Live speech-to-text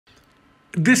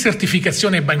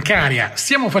Desertificazione bancaria.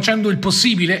 Stiamo facendo il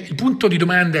possibile? Il punto di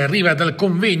domanda arriva dal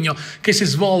convegno che si è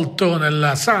svolto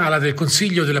nella sala del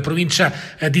Consiglio della provincia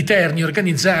di Terni,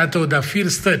 organizzato da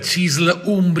First Cisl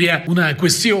Umbria. Una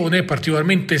questione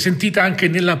particolarmente sentita anche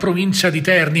nella provincia di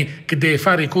Terni, che deve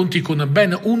fare i conti con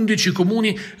ben 11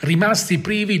 comuni rimasti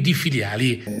privi di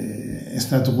filiali. È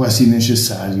stato quasi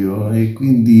necessario e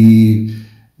quindi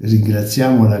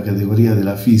ringraziamo la categoria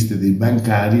della FIST e dei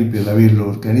bancari per averlo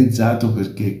organizzato,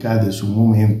 perché cade su un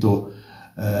momento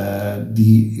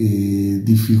di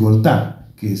difficoltà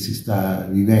che si sta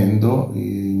vivendo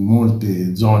in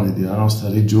molte zone della nostra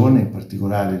regione, in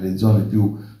particolare le zone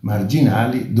più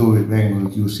marginali, dove vengono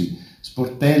chiusi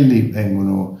sportelli,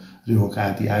 vengono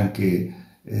revocati anche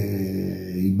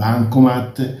i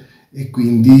bancomat e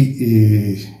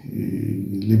quindi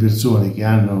le persone che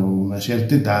hanno una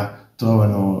certa età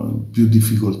trovano più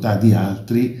difficoltà di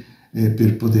altri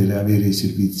per poter avere i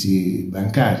servizi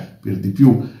bancari. Per di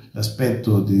più,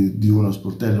 l'aspetto di uno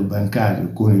sportello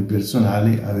bancario con il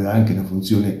personale aveva anche una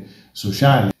funzione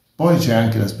sociale. Poi c'è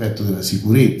anche l'aspetto della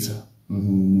sicurezza.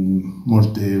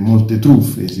 Molte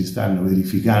truffe si stanno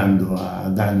verificando a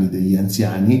danni degli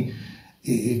anziani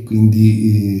e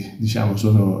quindi diciamo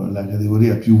sono la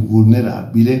categoria più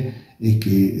vulnerabile e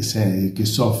che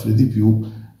soffre di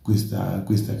più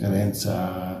questa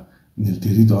carenza nel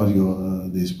territorio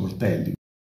dei sportelli.